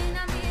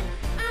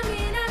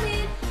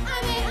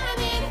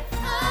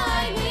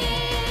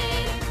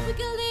 We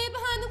can leave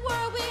behind the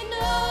world we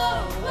know.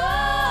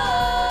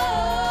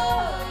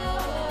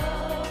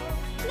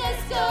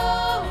 Let's go.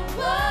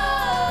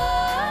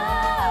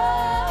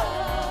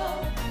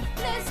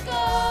 Let's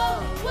go.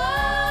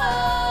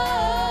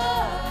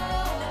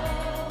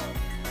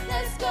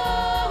 Let's go.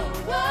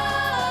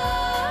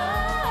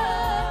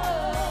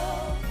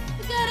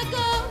 We gotta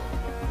go.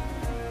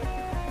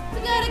 We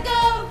gotta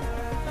go.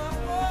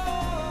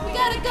 We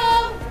gotta go.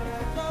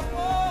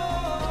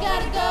 We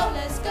gotta go.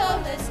 Let's go.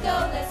 Let's go.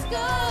 Let's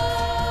go.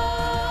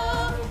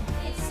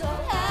 It's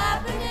all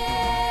happening.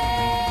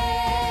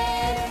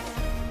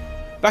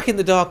 Back in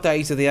the dark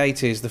days of the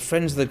 80s, the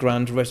Friends of the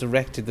Grand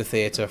resurrected the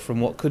theatre from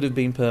what could have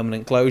been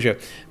permanent closure.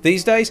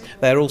 These days,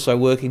 they're also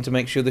working to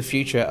make sure the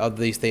future of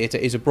the theatre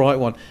is a bright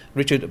one.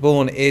 Richard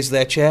Bourne is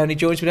their chair, and he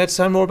joins me now to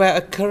tell more about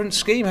a current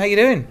scheme. How you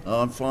doing?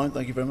 I'm fine,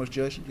 thank you very much,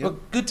 Jason. Yep. Well,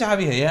 good to have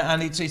you here,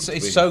 and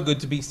it's so good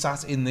to be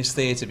sat in this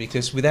theatre,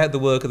 because without the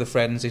work of the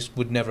Friends, this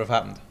would never have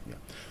happened. Yeah.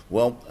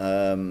 Well,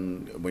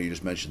 when you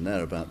just mentioned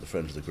there about the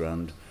Friends of the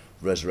Grand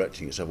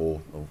resurrecting itself,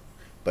 or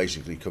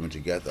basically coming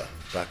together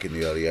back in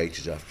the early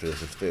 80s after the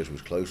theatre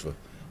was closed for, I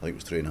think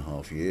it was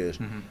 3.5 years.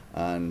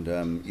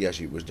 And yes,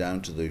 it was down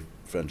to the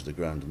Friends of the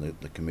Grand and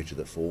the committee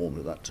that formed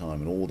at that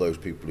time, and all those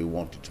people who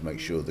wanted to make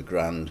sure the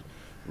Grand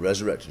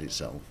resurrected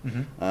itself,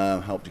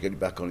 helped to get it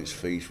back on its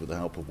feet with the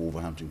help of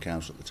Wolverhampton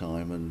Council at the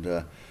time,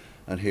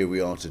 and here we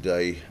are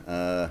today.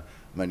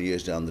 Many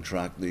years down the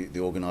track, the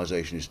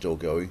organisation is still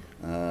going.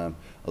 A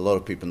lot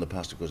of people in the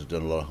past, of course, have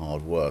done a lot of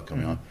hard work. I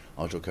mean,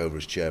 I took over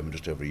as chairman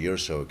just over a year or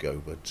so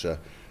ago, but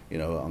you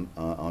know,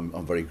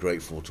 I'm very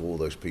grateful to all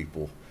those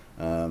people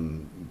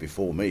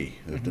before me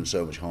who have done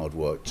so much hard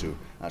work to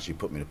actually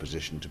put me in a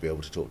position to be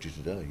able to talk to you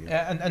today.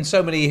 Yeah. And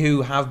so many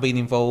who have been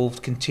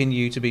involved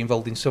continue to be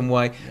involved in some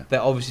way. Yeah.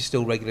 They're obviously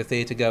still regular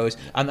theatre goers,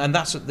 and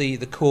that's at the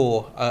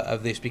core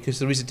of this, because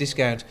there is a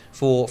discount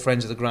for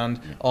Friends of the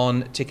Grand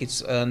on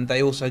tickets, and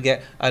they also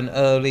get an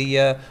early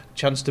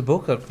chance to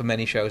book for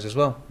many shows as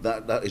well.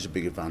 That is a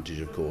big advantage,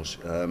 of course.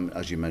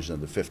 As you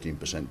mentioned, the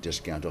 15%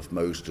 discount off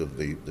most of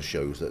the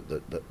shows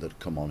that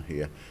come on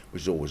here,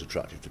 which is always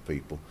attractive to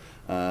people.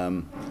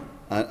 And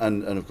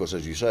of course,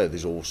 as you say,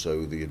 there's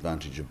also the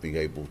advantage of being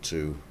able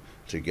to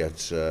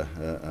get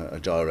a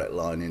direct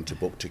line in to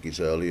book tickets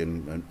early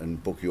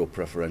and book your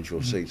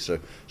preferential seats. So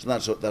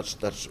that's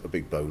a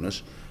big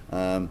bonus.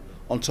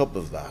 On top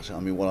of that, I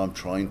mean, what I'm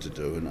trying to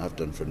do, and I've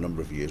done for a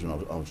number of years, when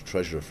I was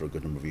treasurer for a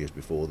good number of years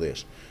before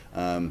this,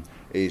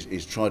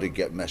 is try to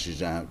get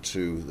messages out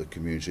to the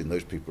community and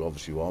those people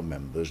obviously who are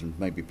members, and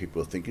maybe people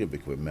are thinking of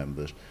becoming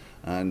members,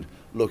 and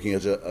looking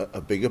at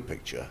a bigger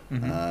picture.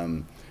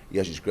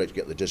 Yes, it's great to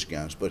get the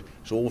discounts, but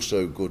it's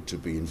also good to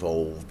be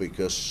involved,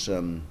 because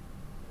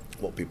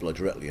what people are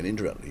directly and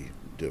indirectly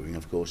doing,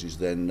 of course, is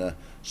then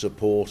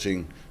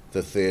supporting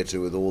the theatre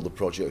with all the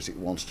projects it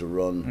wants to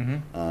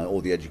run,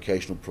 all the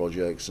educational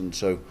projects, and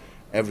so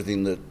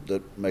everything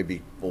that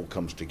maybe all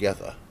comes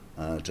together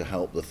to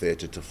help the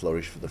theatre to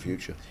flourish for the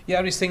future.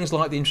 Yeah, there's things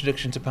like the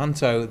introduction to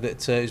Panto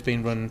that is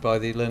being run by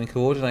the learning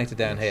coordinator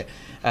down here.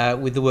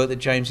 With the work that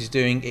James is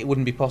doing, it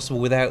wouldn't be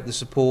possible without the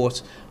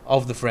support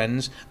of the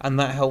Friends, and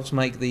that helps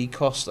make the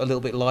cost a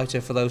little bit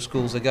lighter for those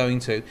schools they're going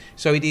to.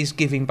 So it is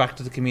giving back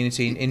to the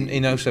community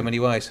in oh so many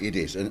ways. It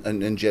is,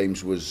 and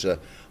James was, I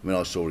mean,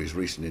 I saw his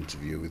recent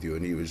interview with you,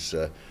 and he was,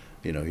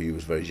 he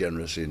was very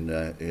generous in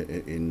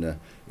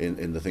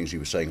the things he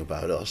was saying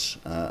about us,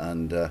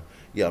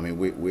 yeah, I mean,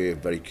 we're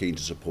very keen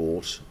to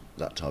support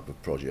that type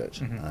of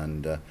project,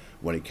 and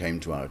when it came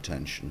to our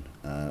attention,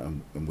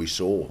 and we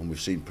saw, and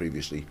we've seen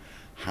previously,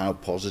 how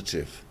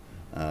positive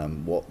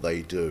what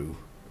they do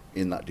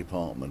in that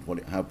department,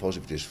 how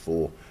positive it is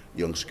for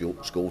young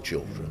school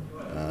children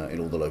in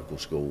all the local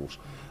schools,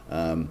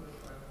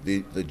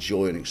 the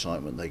joy and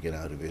excitement they get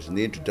out of it, and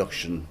the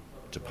introduction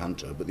to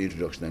Panto, but the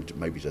introduction then to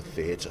maybe to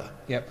theatre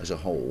as a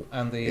whole,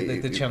 and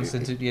the chance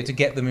then to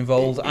get them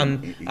involved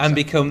and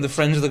become the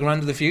Friends of the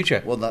Grand of the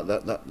future. Well,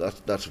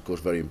 that's of course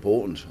very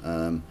important,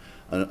 and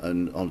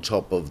on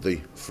top of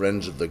the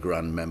Friends of the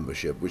Grand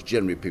membership, which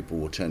generally people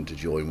will tend to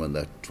join when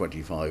they're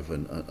 25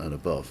 and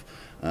above.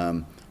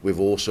 We've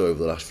also over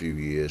the last few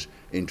years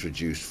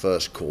introduced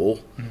First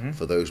Call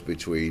for those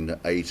between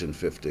 8 and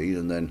 15,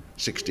 and then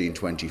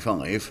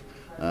 16-25.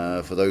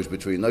 For those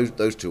between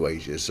those two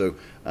ages, so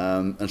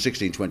and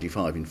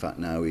 16-25 in fact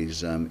now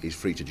is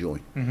free to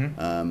join.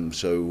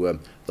 So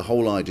the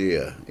whole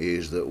idea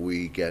is that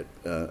we get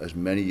as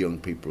many young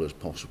people as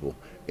possible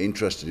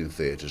interested in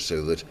theatre,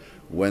 so that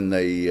when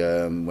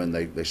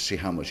they see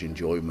how much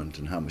enjoyment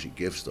and how much it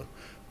gives them,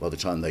 by the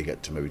time they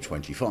get to maybe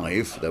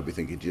 25, they'll be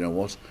thinking, do you know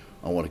what?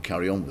 I want to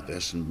carry on with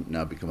this and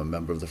now become a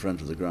member of the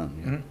Friends of the Grand.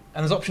 Yeah. And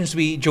there's options to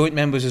be joint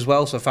members as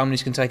well, so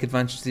families can take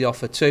advantage of the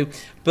offer too.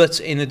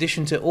 But in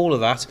addition to all of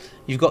that,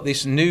 you've got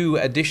this new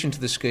addition to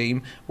the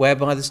scheme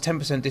whereby there's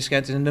 10%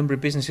 discount in a number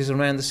of businesses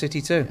around the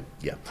city too.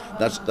 Yeah,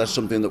 that's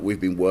something that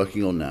we've been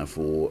working on now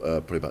for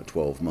probably about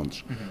 12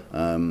 months.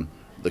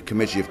 The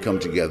committee have come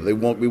together.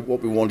 What we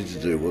wanted to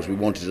do was we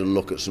wanted to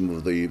look at some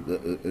of the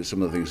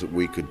things that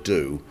we could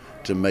do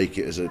to make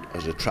it as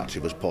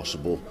attractive as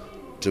possible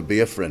to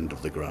be a friend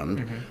of the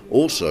Grand,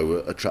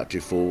 also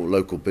attractive for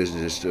local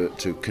businesses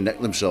to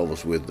connect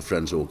themselves with the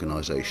Friends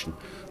organisation,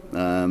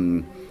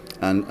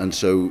 and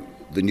so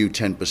the new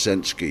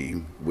 10%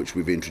 scheme, which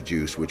we've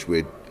introduced, which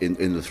we're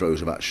in the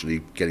throes of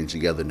actually getting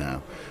together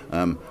now,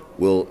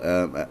 will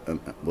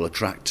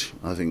attract,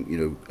 I think,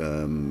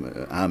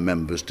 our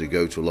members to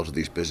go to a lot of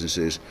these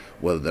businesses,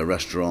 whether they're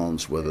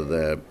restaurants, whether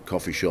they're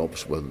coffee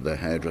shops, whether they're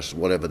hairdressers,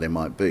 whatever they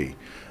might be,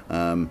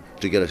 to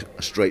get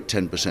a straight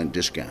 10%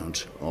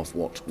 discount off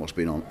what's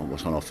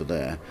on offer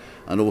there,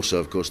 and also,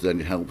 of course, then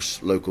it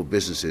helps local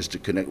businesses to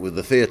connect with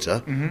the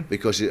theatre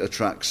because it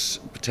attracts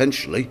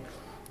potentially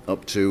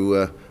up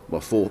to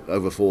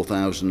over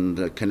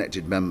 4,000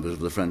 connected members of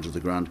the Friends of the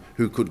Grand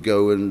who could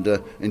go and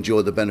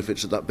enjoy the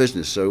benefits of that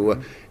business.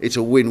 So it's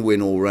a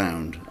win-win all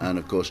round, and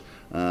of course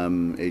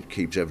it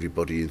keeps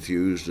everybody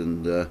enthused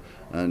and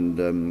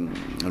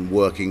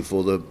working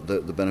for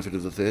the benefit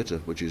of the theatre,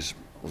 which is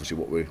obviously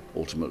what we're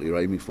ultimately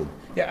aiming for.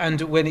 Yeah,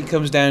 and when it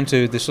comes down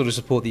to the sort of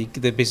support the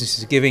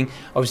businesses are giving,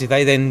 obviously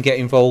they then get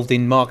involved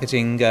in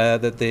marketing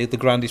that the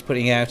Grand is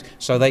putting out,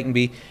 so they can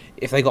be,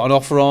 if they got an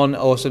offer on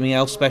or something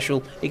else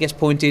special, it gets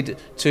pointed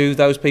to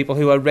those people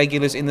who are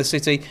regulars in the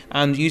city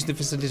and use the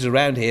facilities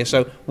around here.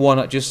 So why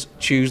not just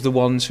choose the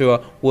ones who are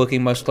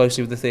working most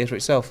closely with the theatre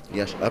itself?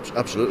 Yes,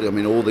 absolutely. I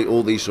mean,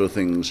 all these sort of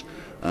things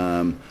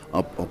are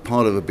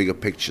part of a bigger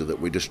picture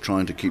that we're just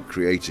trying to keep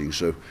creating.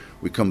 So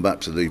we come back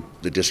to the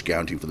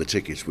discounting for the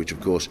tickets, which of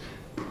course,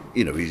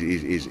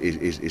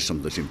 is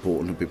something that's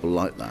important and people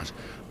like that.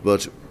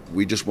 But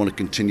we just want to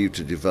continue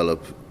to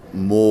develop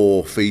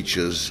more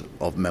features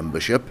of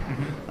membership,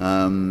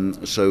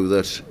 so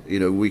that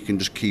we can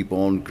just keep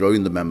on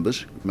growing the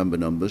member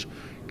numbers,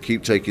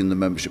 keep taking the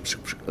membership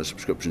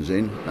subscriptions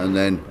in, and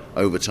then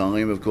over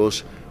time, of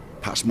course,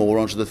 pass more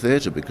onto the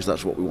theatre, because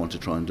that's what we want to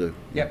try and do.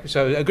 Yep,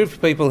 so a group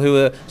of people who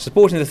are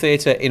supporting the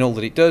theatre in all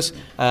that it does,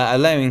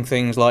 allowing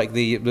things like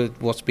the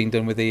what's been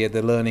done with the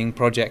learning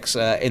projects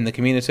in the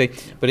community,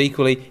 but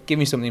equally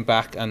giving something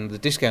back, and the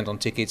discount on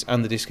tickets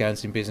and the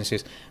discounts in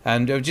businesses.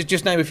 And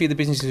just name a few of the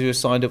businesses who have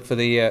signed up for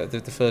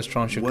the first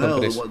tranche of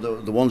companies.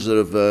 The ones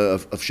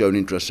that have shown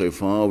interest so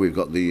far, we've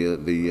got the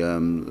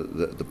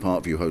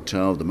Parkview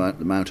Hotel, the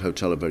Mount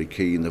Hotel are very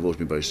keen. They've always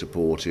been very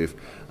supportive.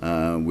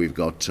 We've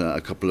got a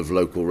couple of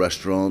local restaurants,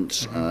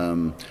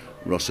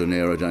 Rosso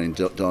Nero down in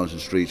Darlington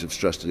Street have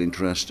stressed an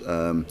interest.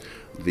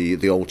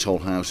 The Old Toll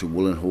House in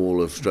Woolen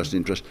Hall have stressed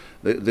interest.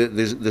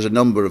 There's a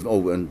number of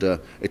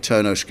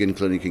Eterno Skin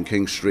Clinic in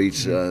King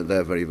Street.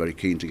 They're very, very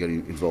keen to get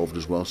involved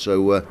as well.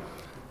 So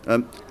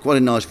quite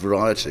a nice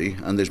variety,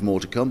 and there's more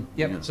to come.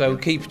 Yep. So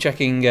keep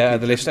checking the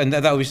list, and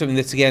that will be something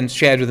that's again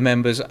shared with the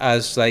members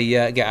as they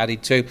get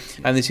added to.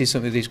 And this is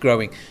something that is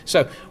growing.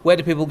 So where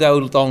do people go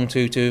along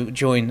to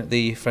join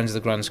the Friends of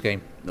the Grand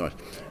scheme? Right.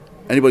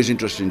 Anybody's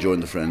interested in joining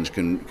the Friends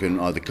can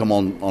either come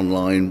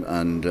online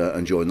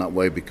and join that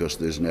way, because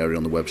there's an area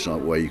on the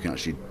website where you can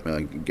actually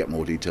get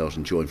more details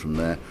and join from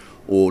there,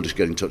 or just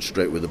get in touch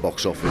straight with the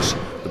box office.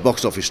 The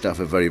box office staff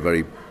are very,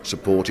 very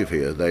supportive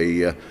here.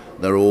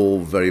 They're all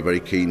very, very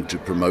keen to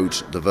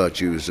promote the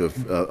virtues of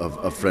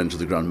Friends of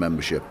the Grand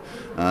membership.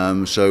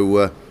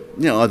 So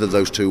either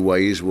those two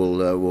ways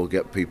will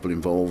get people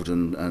involved,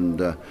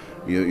 and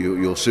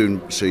you'll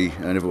soon see,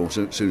 and everyone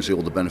will soon see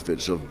all the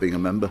benefits of being a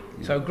member.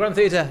 So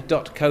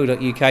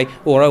grandtheatre.co.uk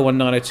or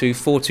 01902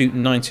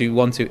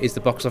 429212 is the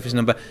box office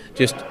number.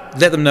 Just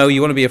let them know you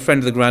want to be a friend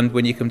of the Grand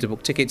when you come to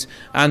book tickets,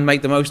 and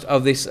make the most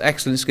of this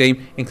excellent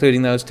scheme,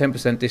 including those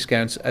 10%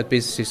 discounts at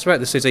businesses throughout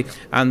the city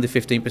and the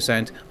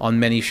 15% on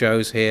many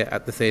shows here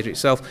at the theatre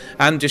itself.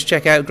 And just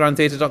check out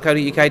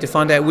grandtheatre.co.uk to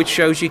find out which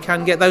shows you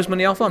can get those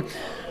money off on.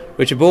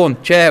 Richard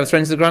Bourne, Chair of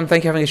Friends of the Grand,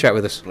 thank you for having a chat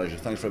with us. Pleasure.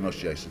 Thanks very much,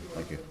 Jason.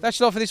 Thank you. That's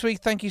all for this week.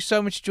 Thank you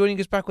so much for joining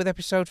us. Back with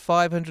episode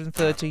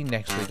 513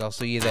 next week. I'll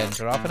see you then.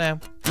 Ta-ra for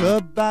now.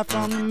 Goodbye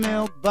from the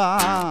milk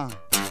bar.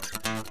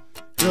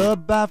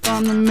 Goodbye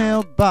from the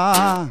milk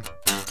bar.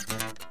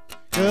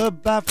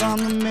 Goodbye from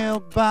the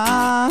milk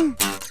bar.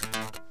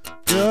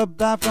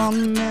 Goodbye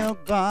from the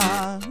milk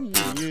bar.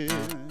 Yeah.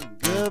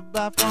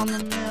 Goodbye from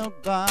the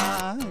milk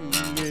bar.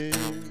 Yeah.